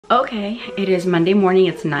Okay, it is Monday morning,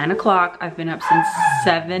 it's 9 o'clock. I've been up since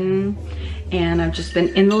 7 and I've just been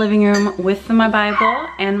in the living room with my Bible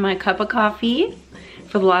and my cup of coffee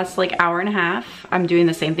for the last like hour and a half. I'm doing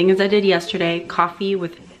the same thing as I did yesterday, coffee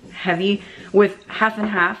with half and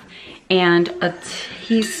half and a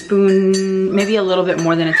teaspoon, maybe a little bit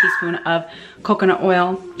more than a teaspoon of coconut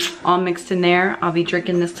oil all mixed in there. I'll be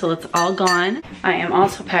drinking this till it's all gone. I am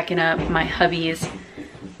also packing up my hubby's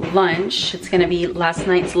lunch. It's gonna be last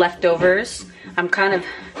night's leftovers. I'm kind of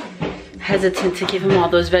hesitant to give him all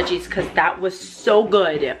those veggies because that was so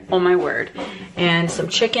good, oh my word. And some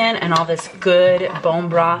chicken and all this good bone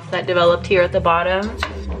broth that developed here at the bottom.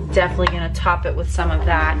 Definitely gonna top it with some of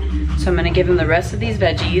that. So I'm gonna give him the rest of these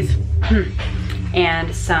veggies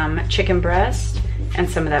and some chicken breast and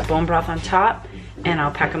some of that bone broth on top, and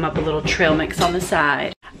I'll pack him up a little trail mix on the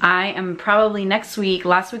side. I am probably next week,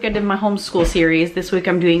 last week I did my homeschool series. This week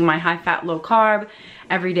I'm doing my high fat, low carb,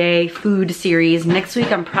 everyday food series. Next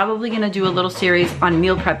week I'm probably gonna do a little series on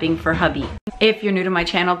meal prepping for hubby. If you're new to my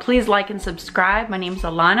channel, please like and subscribe. My name's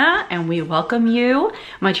Alana and we welcome you.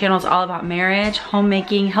 My channel is all about marriage,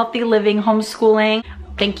 homemaking, healthy living, homeschooling.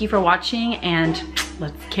 Thank you for watching and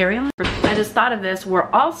let's carry on. I just thought of this. We're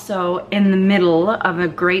also in the middle of a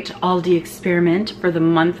great Aldi experiment for the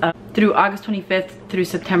month of, through August 25th through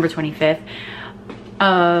September 25th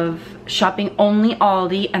of shopping only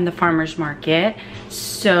Aldi and the farmer's market.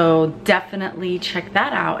 So definitely check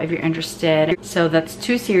that out if you're interested. So that's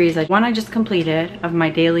 2 series. One I just completed of my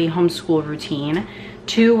daily homeschool routine.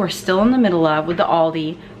 2 we're still in the middle of with the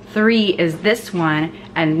Aldi. 3 is this one,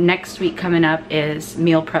 and next week coming up is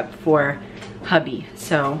meal prep for hubby.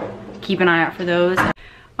 So keep an eye out for those.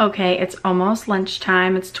 Okay, it's almost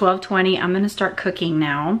lunchtime. It's 12:20. I'm gonna start cooking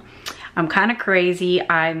now. I'm kind of crazy.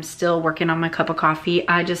 I'm still working on my cup of coffee.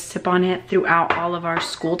 I just sip on it throughout all of our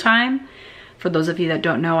school time. For those of you that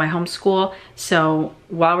don't know, I homeschool. So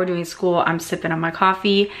while we're doing school, I'm sipping on my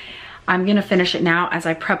coffee. I'm gonna finish it now as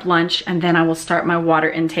I prep lunch, and then I will start my water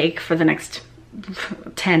intake for the next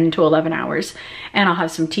 10 to 11 hours. And I'll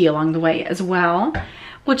have some tea along the way as well,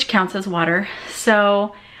 which counts as water.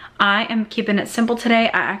 So I am keeping it simple today.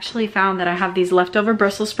 I actually found that I have these leftover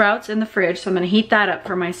Brussels sprouts in the fridge, so I'm gonna heat that up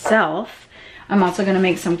for myself. I'm also gonna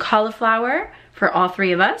make some cauliflower for all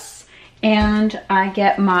 3 of us. And I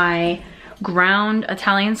get my ground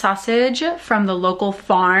Italian sausage from the local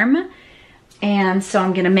farm. And so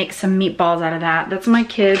I'm gonna make some meatballs out of that. That's my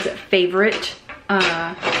kids' favorite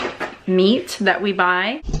meat that we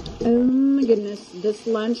buy. Oh my goodness, this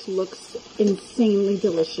lunch looks insanely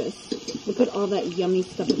delicious. Look at all that yummy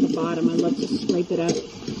stuff at the bottom. I love to scrape it up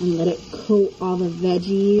and let it coat all the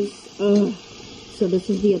veggies. Ugh. So this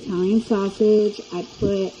is the Italian sausage. I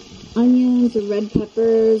put onions, red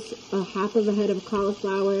peppers, a half of a head of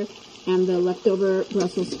cauliflower, and the leftover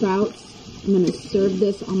Brussels sprouts. I'm gonna serve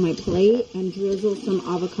this on my plate and drizzle some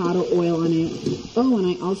avocado oil on it. Oh,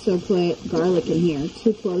 and I also put garlic in here,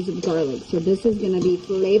 2 cloves of garlic. So this is gonna be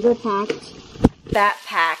flavor packed, fat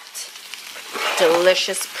packed,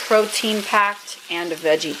 delicious, protein packed, and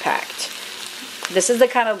veggie packed. This is the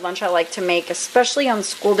kind of lunch I like to make, especially on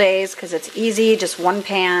school days, because it's easy, just 1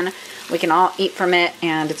 pan. We can all eat from it,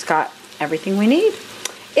 and it's got everything we need.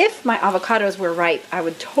 If my avocados were ripe, I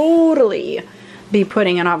would totally be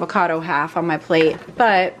putting an avocado half on my plate,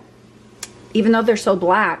 but even though they're so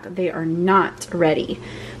black, they are not ready.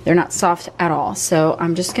 They're not soft at all. So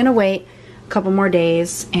I'm just gonna wait a couple more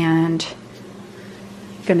days and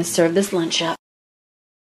gonna serve this lunch up.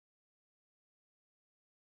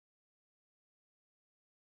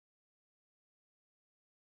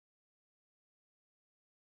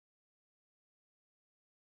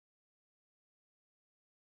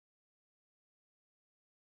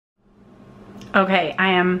 Okay,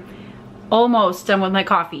 I am almost done with my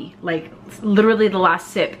coffee, like literally the last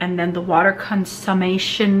sip, and then the water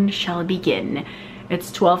consummation shall begin.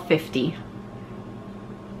 It's 12:50.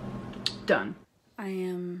 Done. I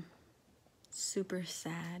am super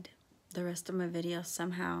sad. The rest of my video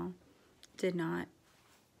somehow did not,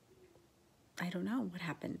 I don't know what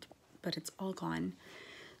happened, but it's all gone.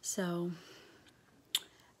 So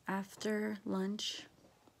after lunch,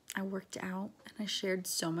 I worked out and I shared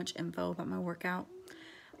so much info about my workout.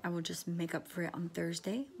 I will just make up for it on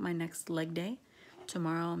Thursday, my next leg day.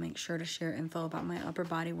 Tomorrow I'll make sure to share info about my upper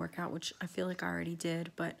body workout, which I feel like I already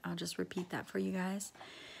did, but I'll just repeat that for you guys.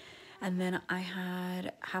 And then I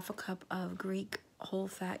had half a cup of Greek whole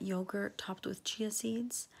fat yogurt topped with chia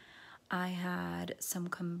seeds. I had some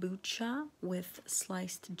kombucha with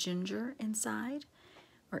sliced ginger inside,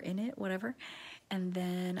 or in it, whatever. And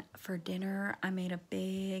then for dinner, I made a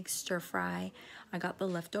big stir fry. I got the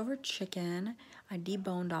leftover chicken. I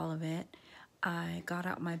deboned all of it. I got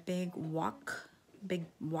out my big wok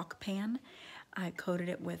pan. I coated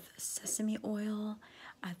it with sesame oil.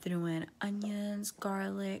 I threw in onions,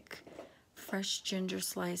 garlic, fresh ginger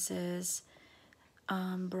slices,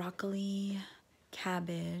 broccoli,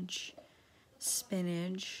 cabbage,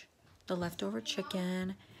 spinach, the leftover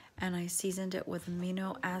chicken, and I seasoned it with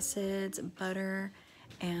amino acids, butter,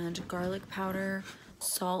 and garlic powder,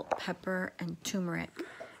 salt, pepper, and turmeric.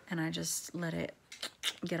 And I just let it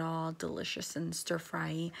get all delicious and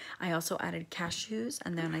stir-fry. I also added cashews,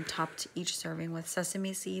 and then I topped each serving with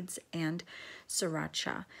sesame seeds and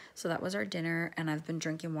sriracha. So that was our dinner, and I've been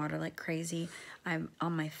drinking water like crazy. I'm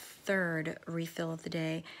on my 3rd refill of the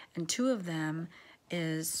day, and 2 of them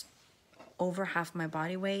is over half my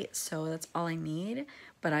body weight, so that's all I need,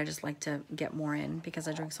 but I just like to get more in because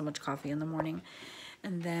I drink so much coffee in the morning.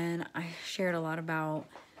 And then I shared a lot about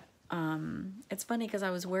it's funny because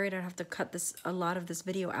I was worried I'd have to cut a lot of this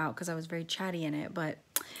video out because I was very chatty in it, but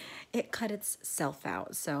it cut itself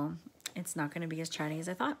out, so it's not going to be as chatty as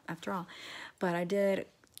I thought after all. But I did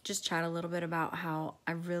just chat a little bit about how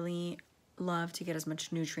I really love to get as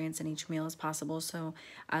much nutrients in each meal as possible. So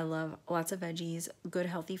I love lots of veggies, good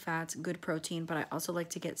healthy fats, good protein, but I also like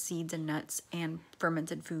to get seeds and nuts and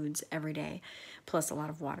fermented foods every day, plus a lot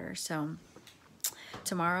of water. So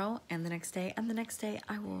tomorrow and the next day and the next day,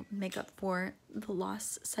 I will make up for the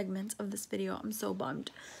lost segments of this video. I'm so bummed.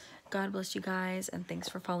 God bless you guys, and thanks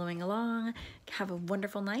for following along. Have a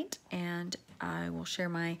wonderful night, and I will share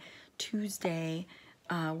my Tuesday,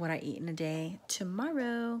 what I eat in a day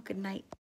tomorrow. Good night.